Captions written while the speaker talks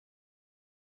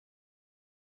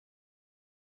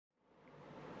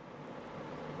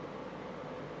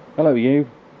Hello, you.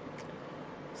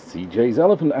 CJ's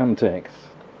Elephant Antics.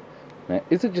 Now,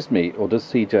 is it just me, or does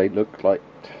CJ look like...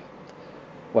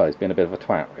 Well, he's been a bit of a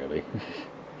twat, really.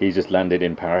 He's just landed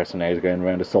in Paris and now he's going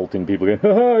around assaulting people going,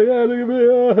 oh, yeah, look at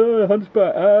me,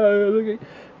 hunchback, look at...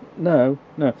 No.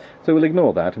 So we'll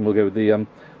ignore that and we'll go with the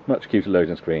much cuter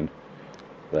loading screen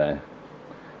there,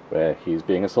 where he's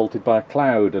being assaulted by a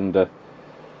cloud and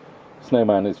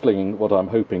Snowman is flinging what I'm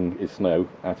hoping is snow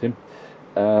at him.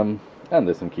 And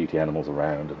there's some cutie animals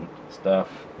around and stuff,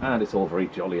 and it's all very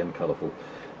jolly and colourful.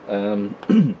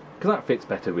 Because that fits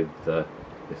better with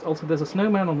this. Also, there's a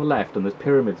snowman on the left and there's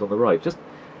pyramids on the right.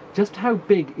 Just how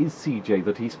big is CJ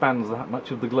that he spans that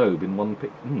much of the globe in one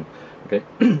pic? Okay.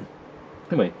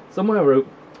 Anyway, somewhere I wrote...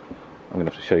 I'm going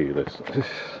to have to show you this.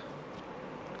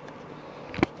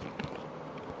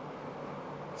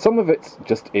 Some of it's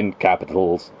just in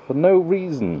capitals for no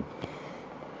reason.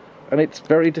 And it's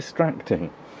very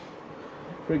distracting.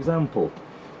 For example,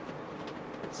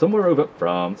 somewhere over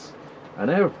France, an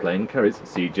aeroplane carries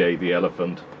CJ the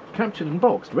elephant, captured and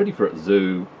boxed, ready for a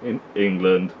zoo in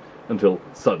England, until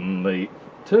suddenly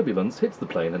turbulence hits the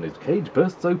plane and his cage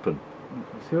bursts open.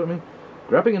 See what I mean?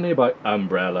 Grabbing a nearby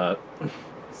umbrella,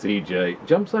 CJ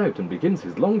jumps out and begins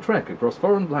his long trek across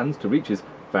foreign lands to reach his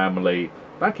family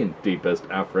back in deepest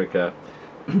Africa.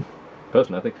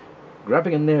 Personally, I think,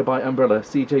 grabbing a nearby umbrella,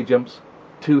 CJ jumps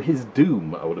to his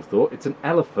doom, I would have thought. It's an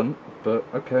elephant, but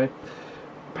okay.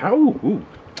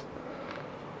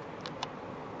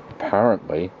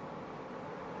 Apparently,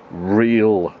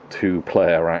 real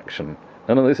two-player action.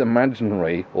 None of this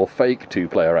imaginary or fake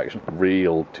two-player action.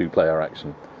 Real two-player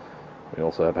action. We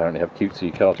also apparently have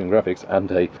cutesy cartoon graphics and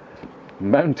a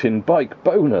mountain bike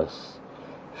bonus.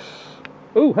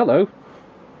 Oh, hello.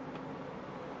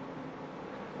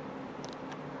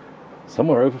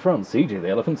 Somewhere over France, CJ the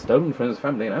elephant, stolen from his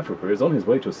family in Africa, is on his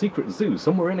way to a secret zoo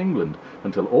somewhere in England,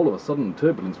 until all of a sudden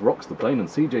turbulence rocks the plane and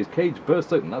CJ's cage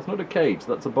bursts open. That's not a cage,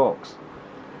 that's a box.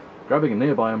 Grabbing a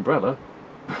nearby umbrella,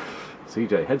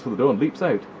 CJ heads for the door and leaps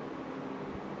out.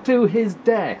 To his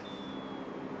death!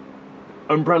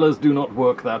 Umbrellas do not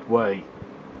work that way.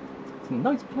 It's a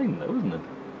nice plane though, isn't it?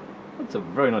 That's a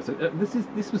very nice...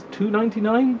 This was $2.99,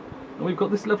 and we've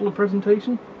got this level of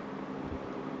presentation?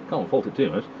 Can't fault it too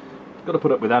much. Got to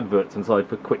put up with adverts inside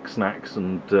for quick snacks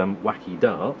and wacky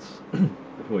darts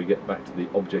before we get back to the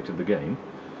object of the game.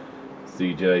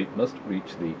 CJ must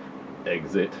reach the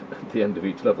exit at the end of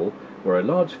each level, where a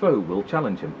large foe will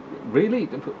challenge him. Really?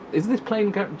 Is this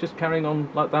plane just carrying on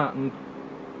like that? And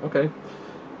okay.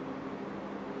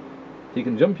 He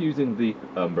can jump using the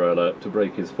umbrella to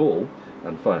break his fall,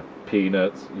 and fire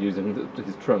peanuts using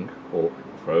his trunk, or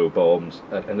throw bombs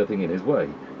at anything in his way.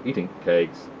 Eating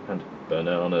cakes and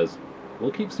bananas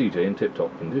will keep CJ in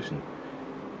tip-top condition.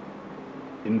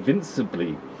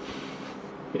 Invincibly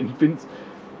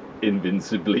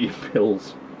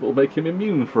pills will make him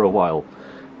immune for a while.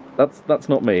 That's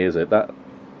not me, is it? That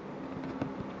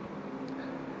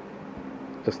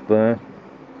just there.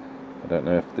 I don't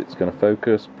know if it's going to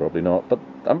focus. Probably not. But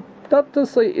that does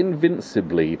say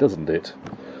invincibly, doesn't it?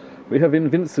 We have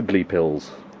invincibly pills.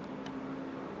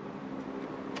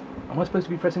 Am I supposed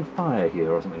to be pressing fire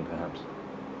here or something, perhaps?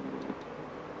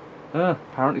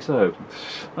 Apparently so.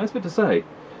 Nice bit to say.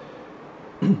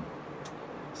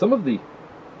 Some of the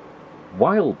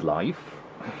wildlife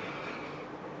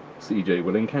CJ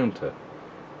will encounter.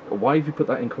 Why have you put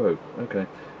that in quote? Okay.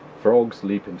 Frogs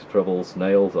leap into trouble,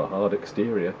 snails are hard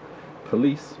exterior,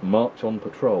 police march on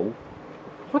patrol.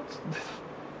 What?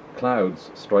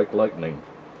 Clouds strike lightning.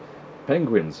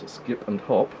 Penguins skip and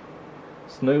hop.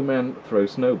 Snowmen throw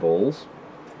snowballs.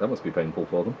 That must be painful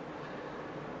for them.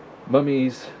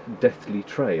 Mummies deathly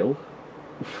trail.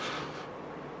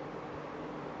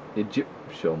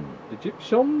 Egyptians?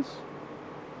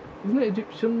 Isn't it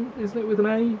Egyptian? Isn't it with an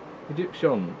A?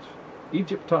 Egyptians.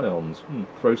 Egyptions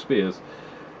throw spears.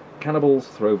 Cannibals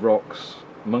throw rocks.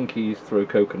 Monkeys throw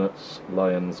coconuts.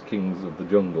 Lions, kings of the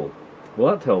jungle.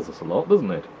 Well, that tells us a lot,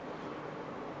 doesn't it?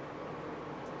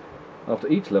 After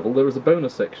each level there is a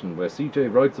bonus section where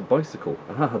CJ rides a bicycle.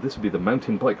 This would be the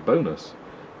mountain bike bonus.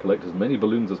 Collect as many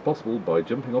balloons as possible by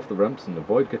jumping off the ramps and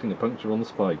avoid getting a puncture on the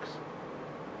spikes.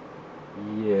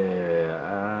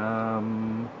 Yeah,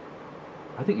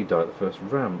 I think you die at the first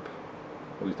ramp.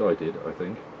 At least I did, I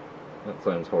think. That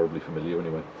sounds horribly familiar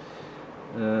anyway.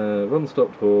 Run,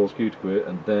 stop, pause, Q to quit,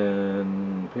 and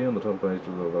then P on the top page,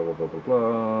 blah blah blah blah blah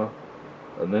blah.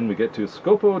 And then we get to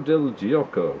Scopo del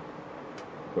Gioco,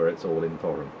 where it's all in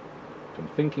foreign, which I'm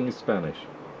thinking is Spanish.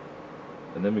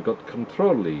 And then we've got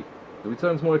Controlli, which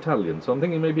sounds more Italian, so I'm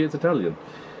thinking maybe it's Italian.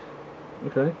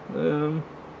 Okay,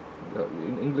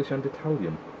 in English and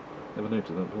Italian. Never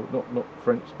noticed that. Not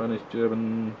French, Spanish,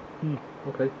 German.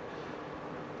 Okay.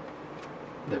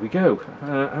 There we go.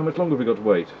 How much longer have we got to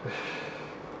wait?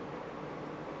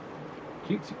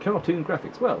 Cutesy cartoon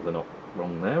graphics. Well, they're not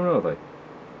wrong there, are they?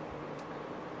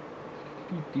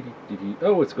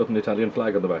 Oh, it's got an Italian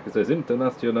flag on the back. It says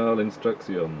International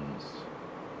Instructions.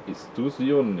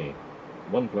 Istruzioni.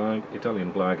 One flag,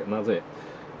 Italian flag, and that's it.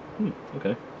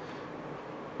 Okay.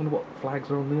 Wonder what flags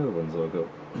are on the other ones I've got.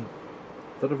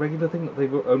 Is that a regular thing that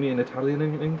they've got only in Italian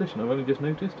and English and I've only just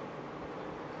noticed?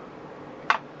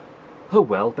 Oh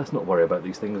well, let's not worry about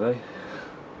these things, eh?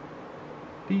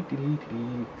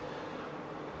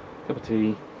 Cup of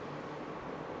tea.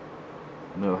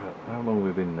 No, how long have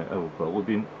we been now? Oh, well, we've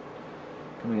been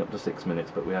coming up to 6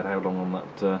 minutes, but we had how long on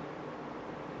that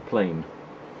plane?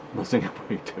 Nothing,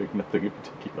 doing nothing in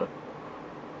particular.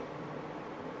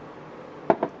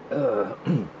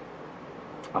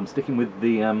 I'm sticking with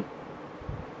the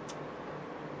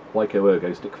Wyco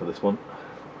Ergo stick for this one.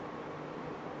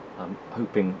 I'm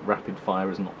hoping rapid fire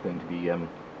is not going to be an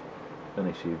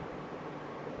issue,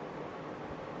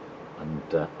 and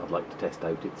I'd like to test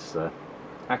out its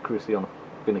accuracy on a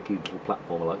finicky little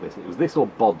platformer like this. It was this or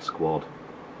Bod Squad,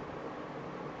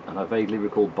 and I vaguely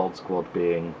recall Bod Squad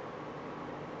being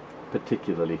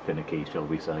particularly finicky, shall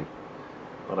we say,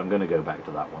 but I'm going to go back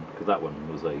to that one, because that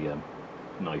one was a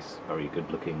nice, very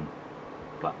good looking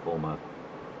platformer.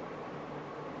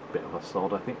 Bit of a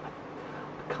sod, I think. I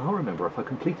can't remember if I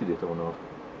completed it or not.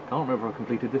 Can't remember if I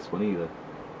completed this one either.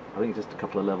 I think it's just a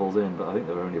couple of levels in, but I think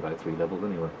there were only about 3 levels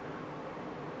anyway.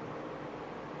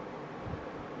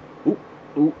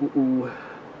 Ooh,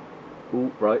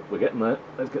 right, we're getting there.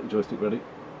 Let's get the joystick ready.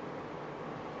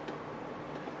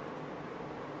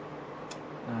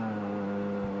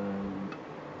 And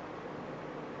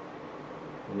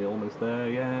are we almost there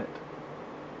yet?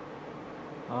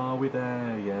 Are we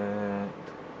there yet?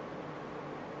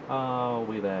 Are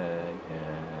we there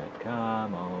yet?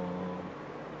 Come on.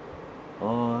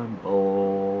 I'm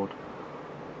bored.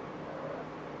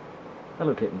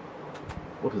 Hello, kitten.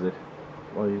 What is it?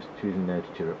 Why are you choosing now to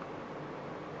chirrup?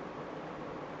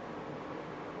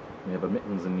 We have a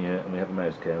mittens in here, and we have a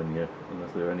mouse cow in here,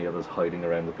 unless there are any others hiding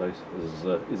around the place, as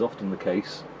is often the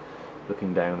case.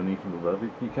 Looking down and eating above,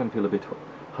 you can feel a bit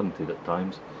hunted at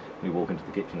times. You walk into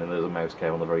the kitchen and there's a mouse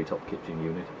cow on the very top kitchen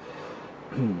unit.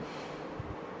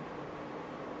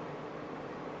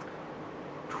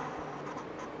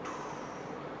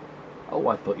 Oh,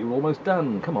 I thought you were almost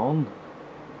done. Come on.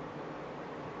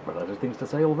 Well, there's things to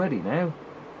say already now.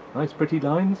 Nice pretty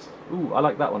lines. Ooh, I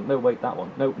like that one. No, wait, that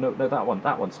one. No, that one.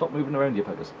 That one. Stop moving around, you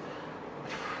buggers.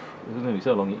 There's only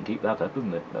so long you can keep that up,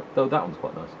 isn't it? Though that one's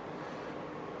quite nice.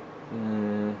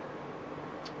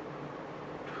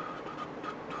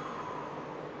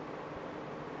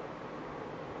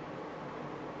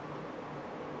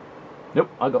 Nope,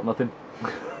 I got nothing.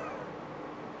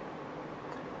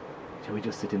 Shall we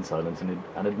just sit in silence and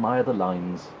admire the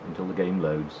lines until the game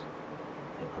loads?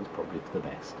 I think that's probably for the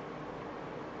best.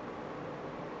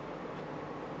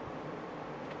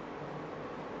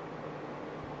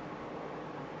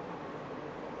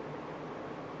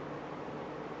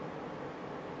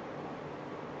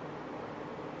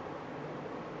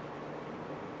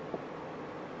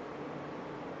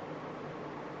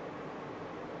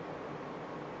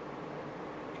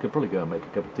 Could probably go and make a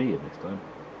cup of tea at this time.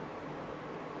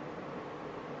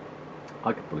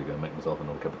 I could probably go and make myself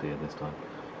another cup of tea at this time.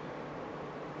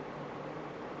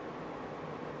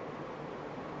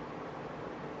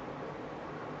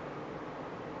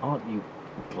 Aren't you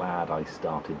glad I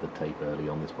started the tape early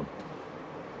on this one?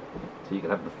 So you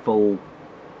can have the full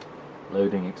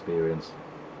loading experience.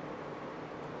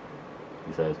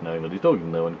 He says, knowing that he's talking to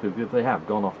no one, because they have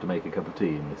gone off to make a cup of tea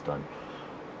in this time.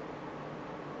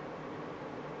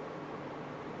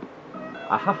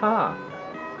 Ahaha!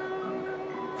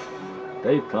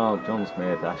 Dave Clark, John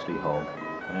Smith, Ashley Hogg.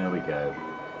 There we go.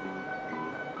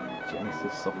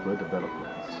 Genesis Software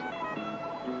Developments.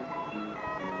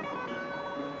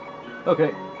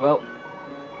 Okay, well,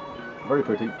 very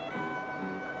pretty.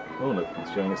 Oh look,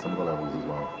 it's showing us some of the levels as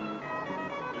well.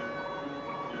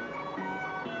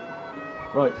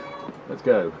 Right, let's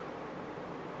go.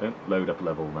 Don't load up a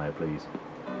level now, please.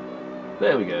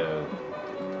 There we go.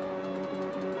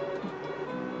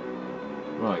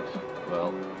 Right,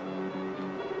 well,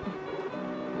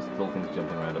 there's still things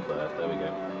jumping around up there. There we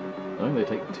go. I think they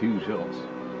take 2 shots.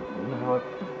 I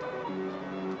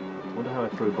wonder how I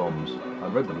throw bombs. I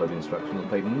read the bloody instruction and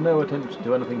paid no attention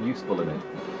to anything useful in it.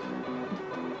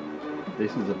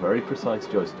 This is a very precise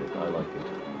joystick. I like it.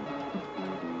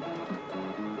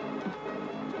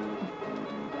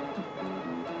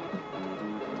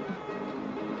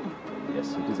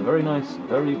 Yes, it is a very nice,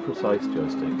 very precise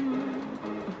joystick,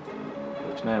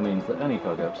 which now means that any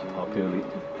fuck-ups are purely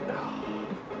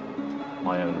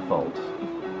my own fault.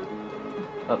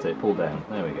 That's it, pull down.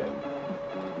 There we go.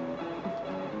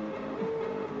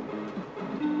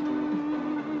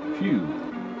 Phew.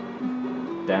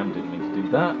 Damn, didn't mean to do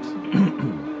that.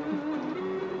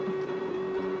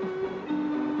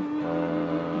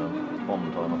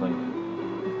 Bomb time, I think.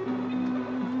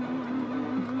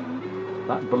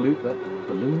 That balloon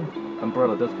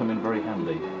umbrella does come in very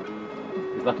handy.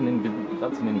 Is that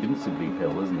that's an invincibly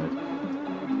pill, isn't it?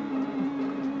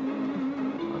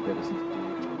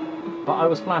 But I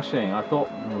was flashing. I thought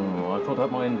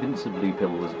that my invincibly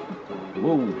pill was.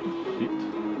 Whoa, shit.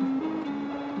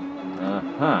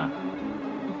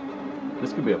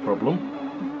 This could be a problem.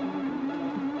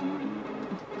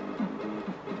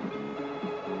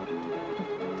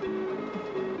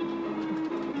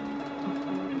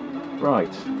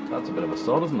 Right, that's a bit of a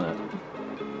sod, isn't it?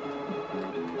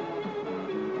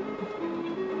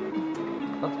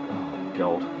 That's, oh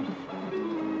god.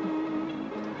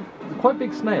 They're quite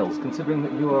big snails, considering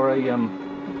that you are a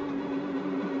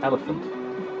elephant.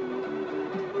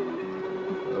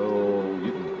 Oh,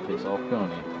 you can piss off,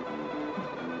 can't you?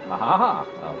 Ha ha ha!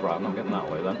 Oh, right, I'm not getting that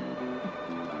way then.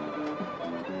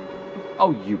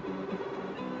 Oh, you!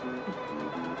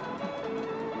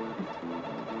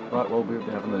 Right, well, we'll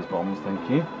be having those bombs, thank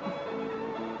you.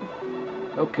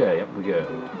 Okay, up we go.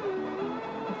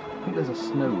 I think there's a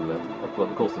snow level. Well,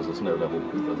 of course there's a snow level,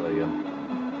 because there's a,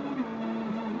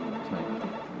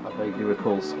 I vaguely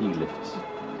recall ski lifts.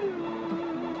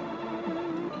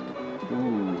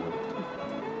 Ooh.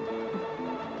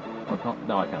 I can't,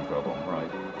 no, I can't throw a bomb,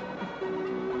 right.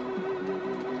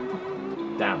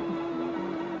 Damn.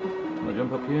 Can I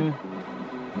jump up here?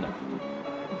 No.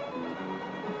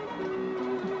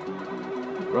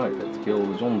 Right, let's kill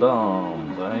the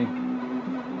gendarmes, eh?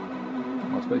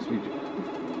 Am I supposed to be...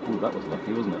 Ooh, that was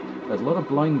lucky, wasn't it? There's a lot of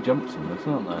blind jumps in this,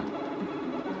 aren't there?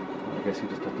 I guess you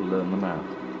just have to learn them out.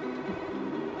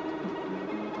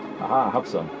 Aha, have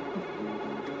some.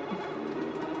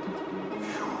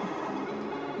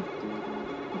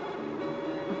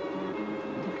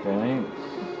 Okay.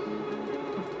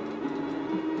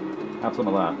 Have some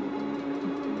of that.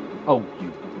 Oh,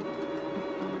 you...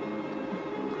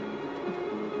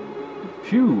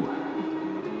 Phew!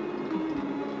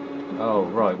 Oh,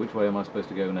 right, which way am I supposed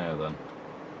to go now, then?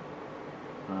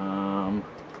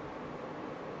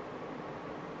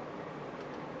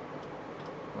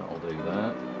 That'll do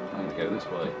that. I'm going to go this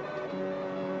way.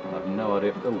 I have no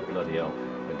idea... Oh, bloody hell.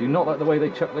 I do not like the way they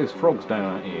chuck those frogs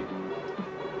down at you.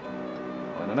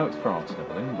 I know it's France and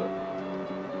everything, but...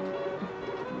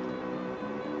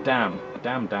 Damn.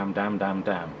 Damn, damn, damn, damn,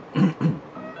 damn.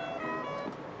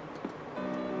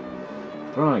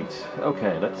 Right,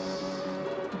 okay, let's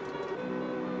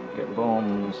get the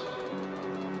bombs.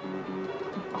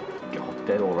 Oh god,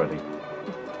 dead already.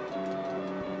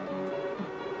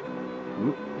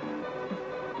 Oop.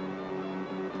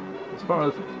 As far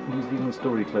as New Zealand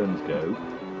story clones go,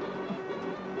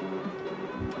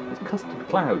 it's custard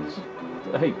clouds.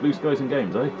 Hey, blue skies and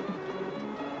games, eh?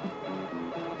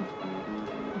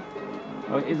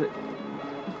 I mean, is it?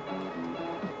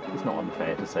 It's not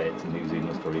unfair to say it's a New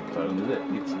Zealand story clone, is it?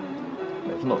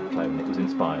 It's not a clone, it was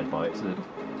inspired by it. It's a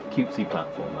cutesy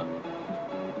platformer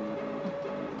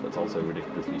that's also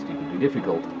ridiculously stupidly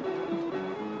difficult.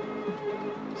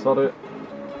 Sod it.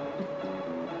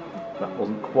 That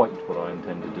wasn't quite what I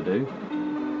intended to do.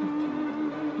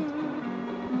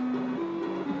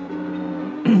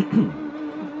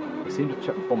 They seem to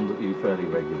chuck bombs at you fairly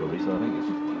regularly, so I think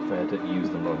it's fair to use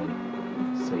them rather than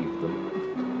save them.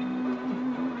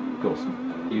 Of course,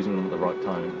 using them at the right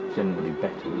time is generally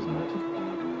better, isn't it?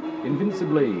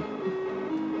 Invincibly!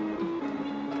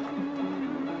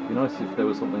 It'd be nice if there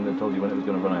was something that told you when it was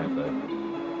going to run out, though.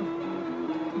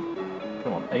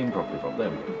 Come on, aim properly, Rob.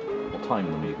 There we go. Or time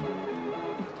them, even.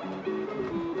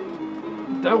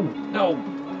 No! No!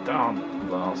 Darn!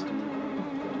 Last.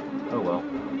 Oh well.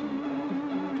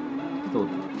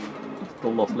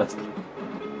 Still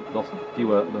lost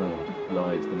fewer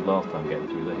lives than last time getting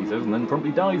through there, he says, and then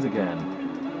promptly dies again.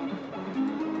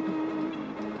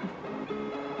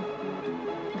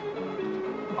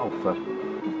 Oh, fuck.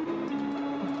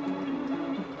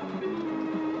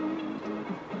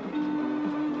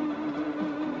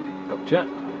 Gotcha. I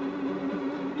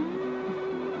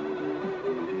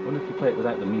wonder if you play it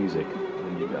without the music,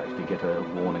 then you actually get a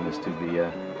warning as to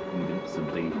the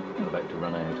invincibly about to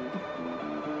run out.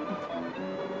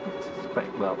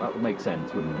 Well, that would make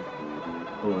sense, wouldn't it?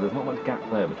 Oh, there's not much gap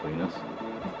there between us.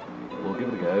 We'll give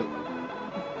it a go.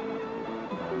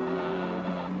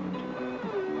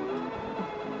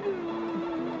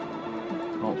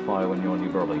 fire when you're on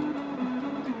your brolly.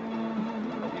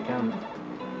 But you can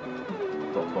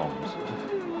drop bombs.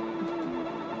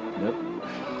 Nope.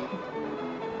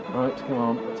 Right, come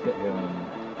on, let's get going.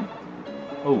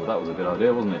 Oh, that was a good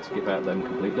idea, wasn't it? Skip out them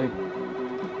completely.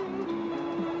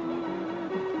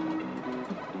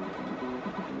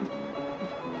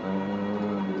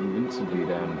 And invincibly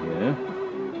down here.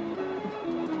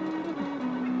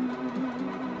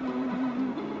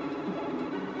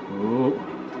 Oh.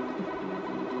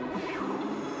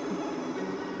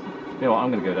 You know what,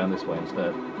 I'm going to go down this way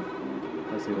instead.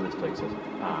 Let's see where this takes us.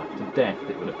 Ah, to death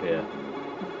it would appear.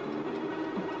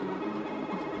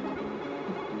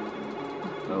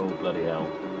 Oh, bloody hell.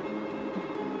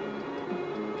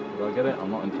 Did I get it? I'm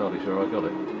not entirely sure I got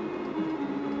it.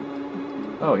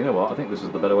 Oh, you know what? I think this is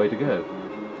the better way to go.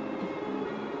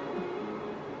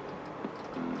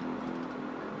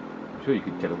 I'm sure you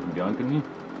could kill it from behind, couldn't you?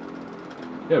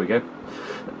 There we go.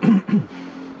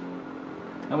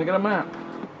 And we get a map.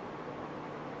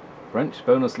 French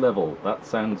bonus level. That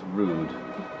sounds rude.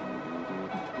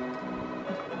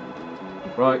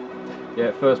 Right.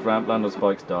 Yeah, first ramp, land on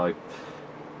spikes, die.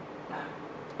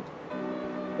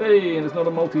 Hey, and it's not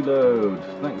a multi-load.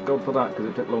 Thank God for that, because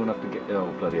it took long enough to get...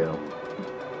 Oh, bloody hell.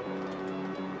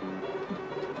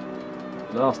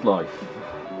 Last life.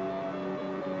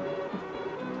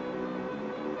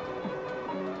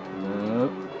 No.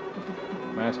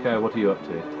 Mouse cow, what are you up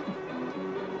to?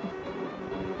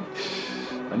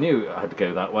 I knew I had to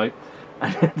go that way.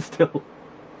 And then still...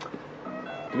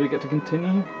 Do we get to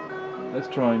continue? Let's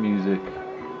try music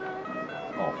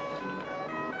off.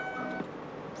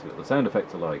 See what the sound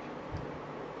effects are like.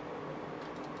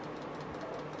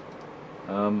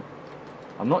 I'm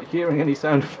not hearing any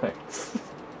sound effects.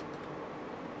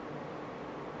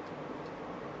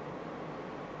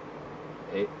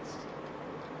 It's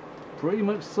pretty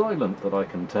much silent that I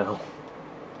can tell.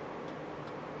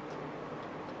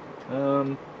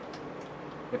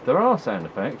 If there are sound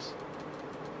effects,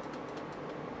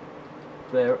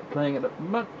 they're playing at a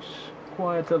much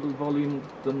quieter volume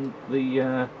than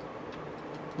the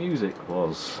music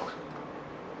was,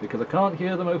 because I can't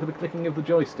hear them over the clicking of the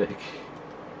joystick.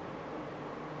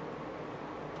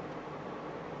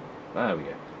 There we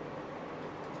go.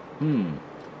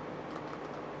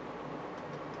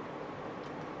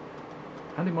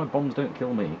 Handy my bombs don't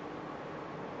kill me.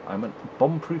 I'm a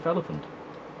bomb-proof elephant.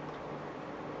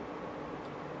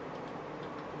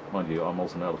 Mind you, I'm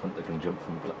also an elephant that can jump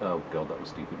from... Oh god, that was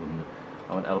stupid, wasn't it?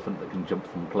 I'm an elephant that can jump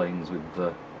from planes with...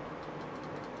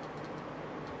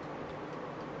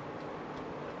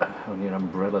 only an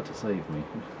umbrella to save me.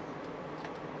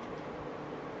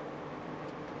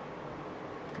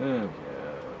 There we go.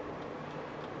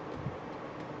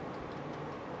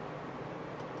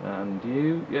 And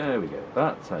you... There we go.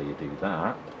 That's how you do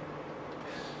that.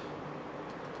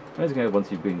 As you go, once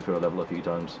you've been through a level a few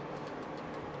times,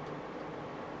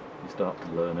 you start to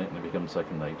learn it and it becomes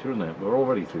second nature, isn't it? We're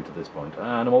already through to this point,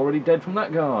 and I'm already dead from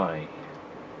that guy.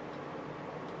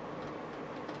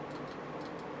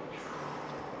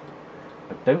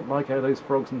 I don't like how those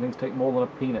frogs and things take more than a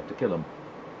peanut to kill them.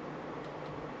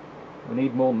 We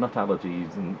need more nut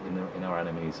allergies in our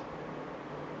enemies.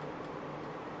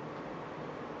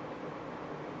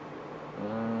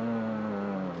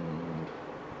 And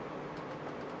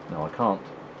no, I can't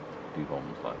do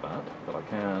bombs like that, but I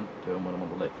can do them when I'm on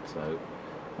the lift, so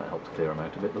that helps clear them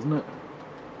out a bit, doesn't it?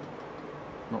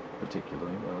 Not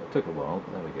particularly. Well, it took a while,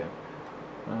 but there we go.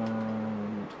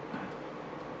 And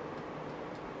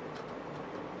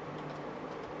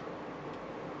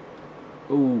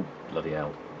ooh, bloody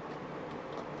hell.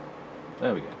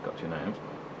 There we go, got you now.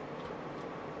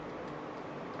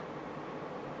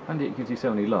 And it gives you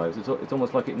so many lives, it's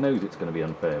almost like it knows it's going to be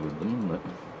unfair with them, isn't it?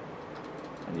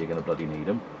 And you're going to bloody need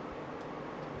them.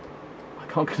 I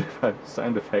can't get over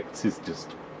sound effects, is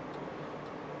just...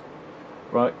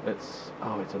 Right, let's...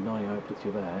 Oh, it's a nigh out puts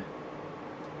you there.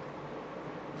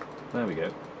 There we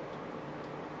go.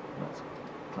 Let's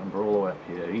clamber all the way up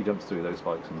here. He jumps through those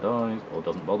spikes and dies, or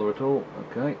doesn't bother at all.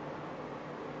 Okay.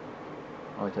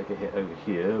 I take a hit over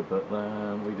here, but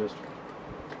then we just...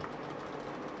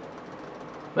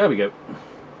 There we go.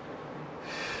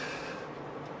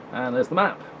 And there's the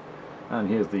map. And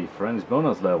here's the French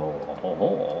bonus level.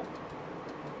 Oh,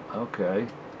 okay.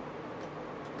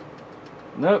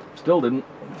 Nope, still didn't.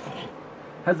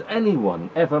 Has anyone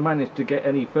ever managed to get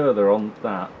any further on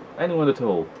that? Anyone at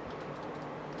all?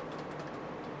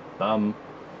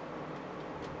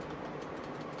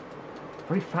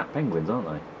 Very fat penguins, aren't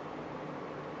they?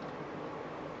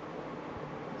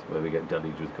 That's where we get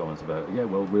deluged with comments about, yeah,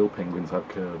 well, real penguins have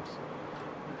curves.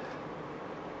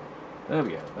 There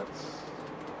we go, that's...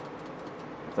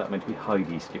 Is that meant to be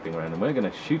Heidi skipping around? And we're going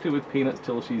to shoot her with peanuts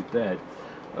till she's dead.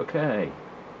 Okay.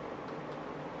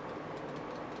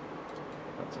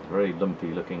 That's a very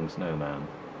lumpy looking snowman.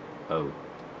 Oh.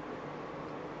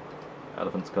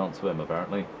 Elephants can't swim,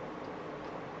 apparently.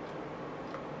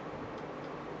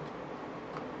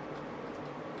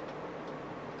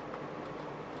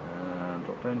 And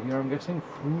drop down here, I'm guessing.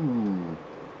 Ooh.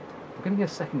 I'm getting a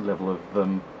second level of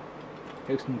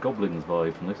Ghosts and Goblins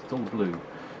vibe from this. It's all blue.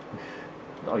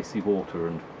 Icy water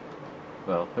and,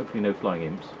 well, hopefully no flying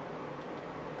imps.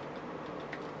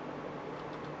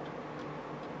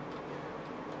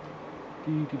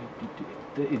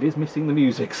 It is missing the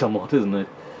music somewhat, isn't it?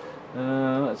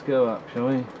 Let's go up, shall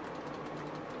we?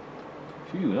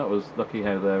 Phew, that was lucky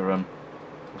how their the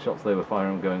shots they were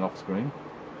firing were going off screen.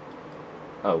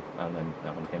 Oh, and then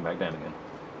that one came back down again.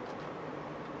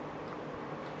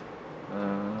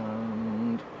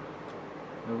 And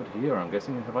over to here, I'm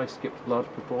guessing. Have I skipped a large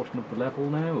proportion of the level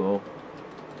now, or?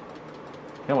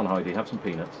 Come on, Heidi, have some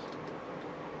peanuts.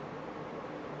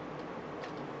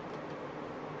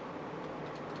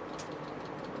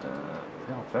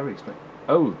 They are very expensive.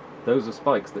 Oh, those are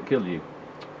spikes that kill you.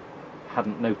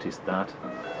 Hadn't noticed that.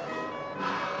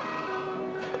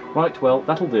 Right, well,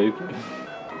 that'll do.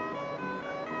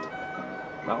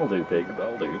 That'll do, pig,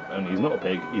 that'll do. Only he's not a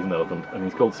pig, he's an elephant, and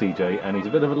he's called CJ, and he's a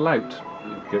bit of a lout,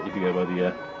 if you go by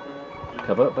the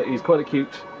cover, but he's quite a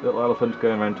cute little elephant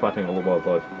going around twatting all the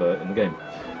wildlife in the game.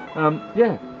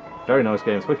 Yeah, very nice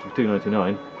game, especially for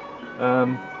 $2.99. I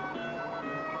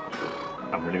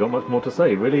haven't really got much more to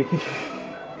say, really.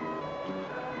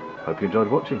 Hope you enjoyed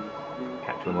watching.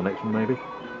 Catch you on the next one, maybe.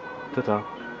 Ta-ta.